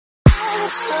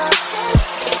Good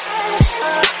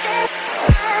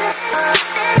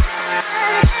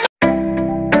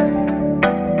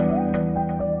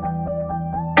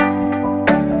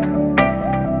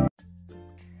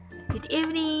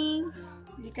evening!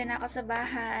 Dito na ako sa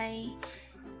bahay.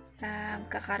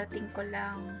 Kakarating ko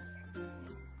lang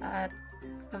at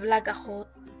vlog ako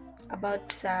about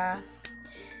sa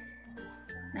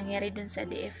nangyari dun sa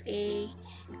DFA,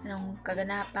 anong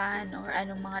kaganapan or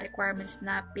anong mga requirements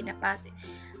na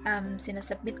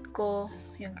sinasubmit ko,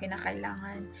 yung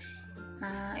kinakailangan.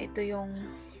 Ito yung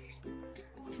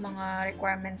mga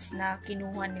requirements na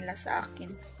kinuha nila sa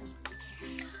akin.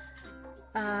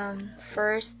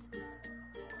 First,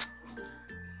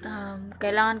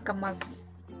 kailangan ka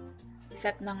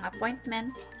mag-set ng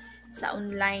appointment sa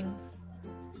online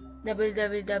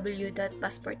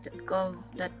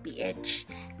www.passport.gov.ph.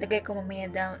 Lagay ko mamaya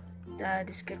down the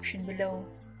description below.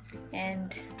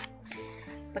 And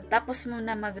pagtapos mo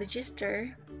na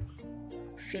mag-register,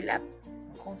 fill up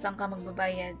kung saan ka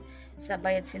magbabayad sa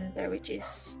bayad center, which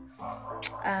is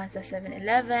sa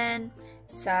 7-Eleven,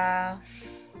 saan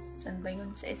ba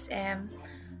yun, sa SM,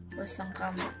 o saan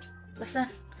ka, basta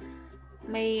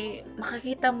may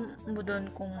makikita mo doon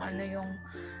kung ano yung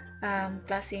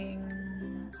klaseng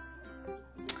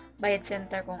bayad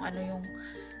center, kung ano yung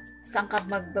saan ka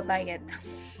magbabayad.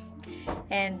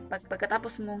 And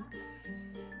pagkatapos mo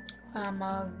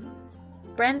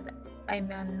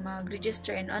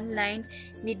mag-register in online,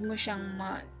 need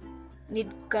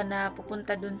ka na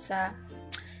pupunta dun sa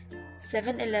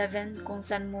 7-Eleven kung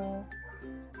saan mo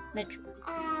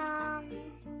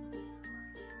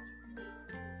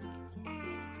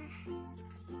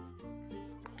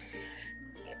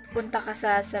punta ka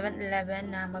sa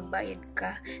 7-Eleven na magbayad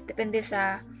ka. Depende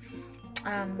sa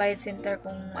bayad center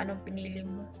kung anong pinili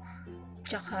mo.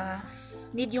 Tsaka,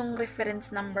 need yung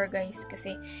reference number, guys.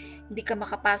 Kasi, hindi ka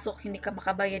makapasok, hindi ka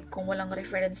makabayad kung walang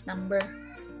reference number.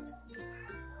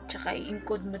 Tsaka,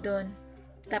 i-encode mo doon.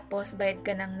 Tapos, bayad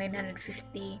ka ng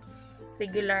 950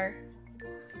 regular.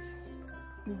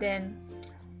 And then,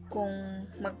 kung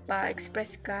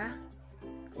magpa-express ka,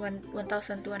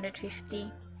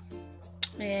 1,250.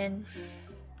 And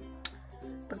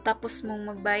pagtapos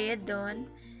mong magbayad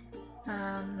doon,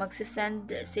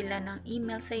 magsisend sila ng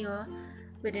email sa'yo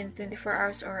within 24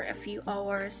 hours or a few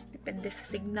hours, depende sa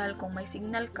signal. Kung may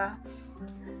signal ka,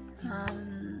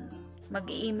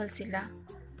 mag-i-email sila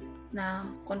na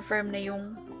confirm na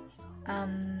yung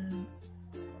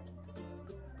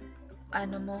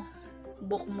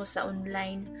book mo sa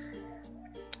online.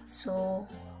 So,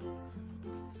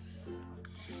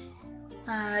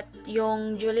 at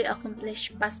yung duly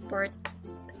accomplished passport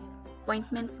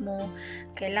appointment mo,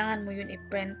 kailangan mo yun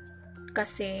i-print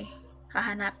kasi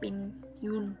hahanapin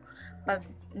yun pag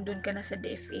doon ka na sa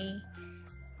DFA.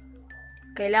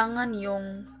 Kailangan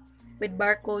yung with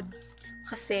barcode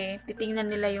kasi titingnan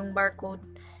nila yung barcode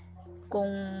kung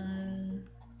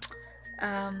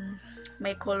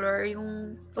may color,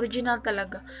 yung original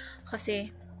talaga kasi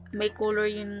may color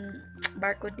yung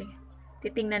barcode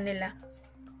titingnan nila.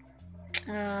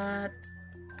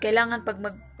 Kailangan pag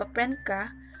magpa-print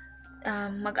ka,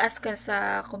 mag-ask ka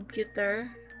sa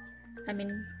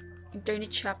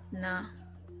internet shop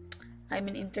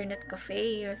internet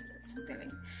cafe or something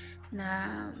like na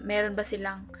meron ba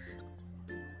silang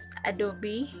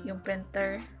ADOBE, yung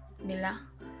printer nila,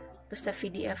 basta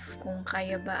PDF kung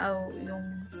kaya ba,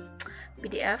 yung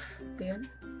PDF ba yun,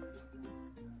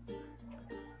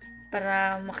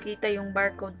 para makita yung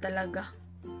barcode talaga.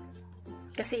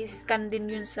 Kasi scan din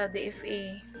yun sa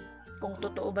DFA kung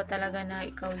totoo ba talaga na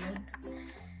ikaw yun.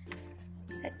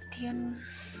 At yun.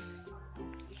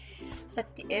 At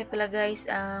pala guys,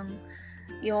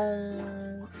 yung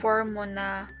form mo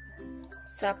na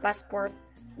sa passport,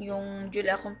 yung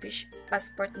duly accomplished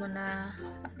passport mo na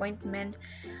appointment,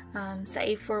 sa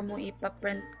A4 mo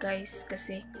ipaprint guys,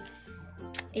 kasi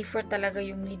A4 talaga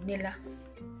yung need nila.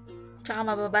 Tsaka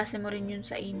mababasa mo rin yun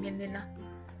sa email nila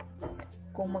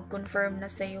kung mag-confirm na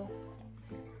sa'yo.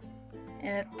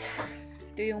 At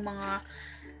ito yung mga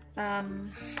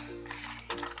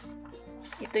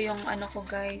ito yung ano ko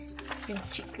guys, yung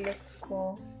checklist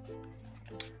ko.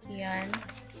 Yan.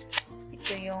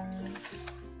 Ito yung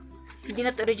hindi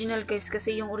na to original guys,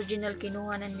 kasi yung original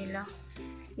kinuha na nila.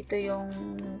 Ito yung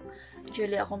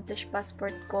duly accomplished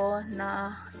passport ko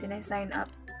na sinay-sign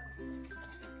up.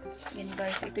 Yan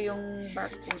guys, ito yung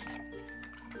barcode.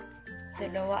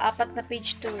 4 na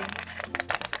page to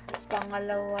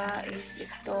Pangalawa is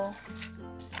ito.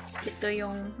 Ito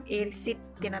yung e-receipt,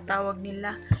 tinatawag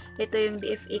nila. Ito yung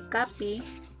DFA copy.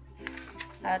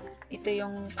 At ito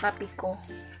yung copy ko.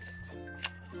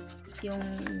 yung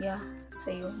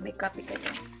sa'yo, may copy ka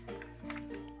dyan.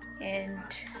 And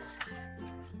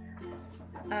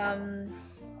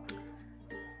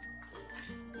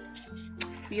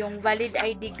yung valid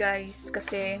ID guys,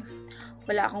 kasi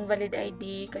wala akong valid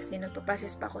ID kasi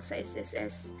nagpa-process pa ako sa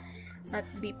SSS at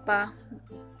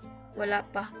wala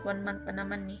pa, 1 month pa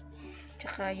naman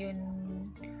tsaka yun,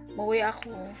 mauwi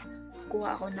ako,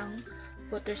 kuha ako ng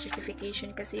voter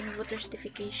certification kasi yung voter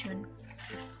certification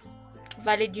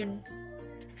valid yun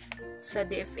sa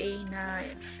DFA na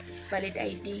valid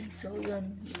ID. So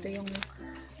yun, ito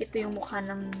yung mukha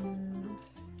ng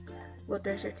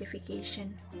voter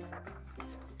certification.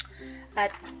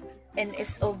 At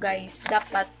NSO guys,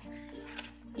 dapat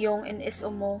yung NSO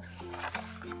mo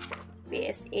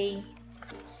PSA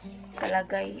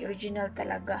kalagay, original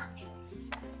talaga.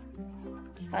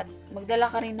 At magdala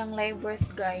ka rin ng live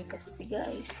birth kasi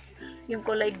guys, yung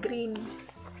kulay green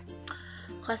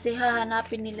kasi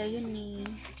hahanapin nila yun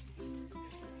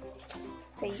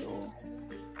sa'yo.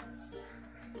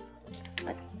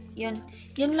 At yan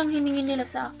lang hiningi nila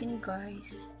sa akin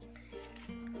guys.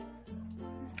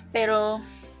 Pero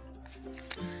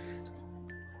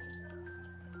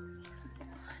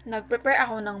nag-prepare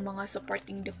ako ng mga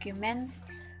supporting documents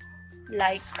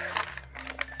like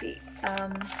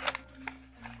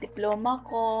diploma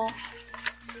ko,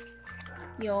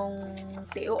 yung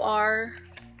TOR,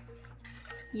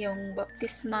 yung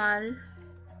baptismal,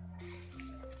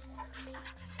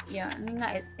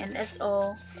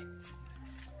 NSO,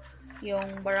 yung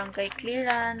barangay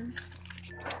clearance,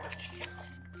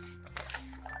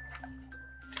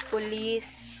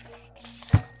 police,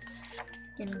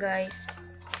 yun guys,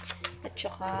 at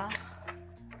saka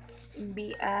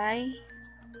BI,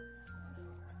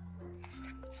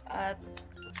 at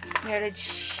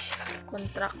marriage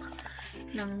contract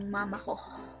ng mama ko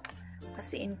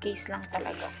kasi in case lang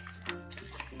talaga.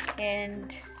 And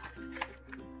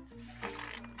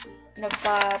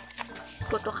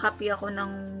nagpa-photocopy ako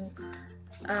ng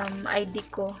ID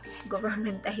ko,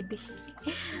 government ID.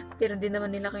 Pero hindi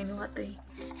naman nila kinuha to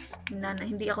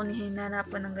hindi ako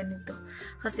hinanapan ng ganito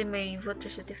kasi may voter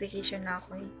certification na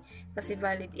ako kasi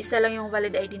valid. Isa lang yung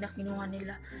valid ID na kinuha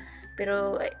nila,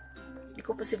 pero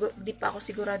di pa ako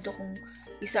sigurado kung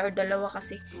isa or dalawa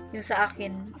kasi yung sa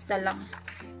akin isa lang,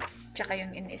 tsaka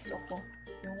yung NSO ko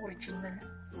yung original.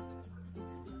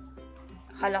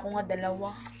 Akala ko nga 2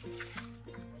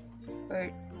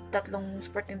 or 3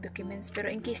 supporting documents,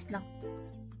 pero in case lang.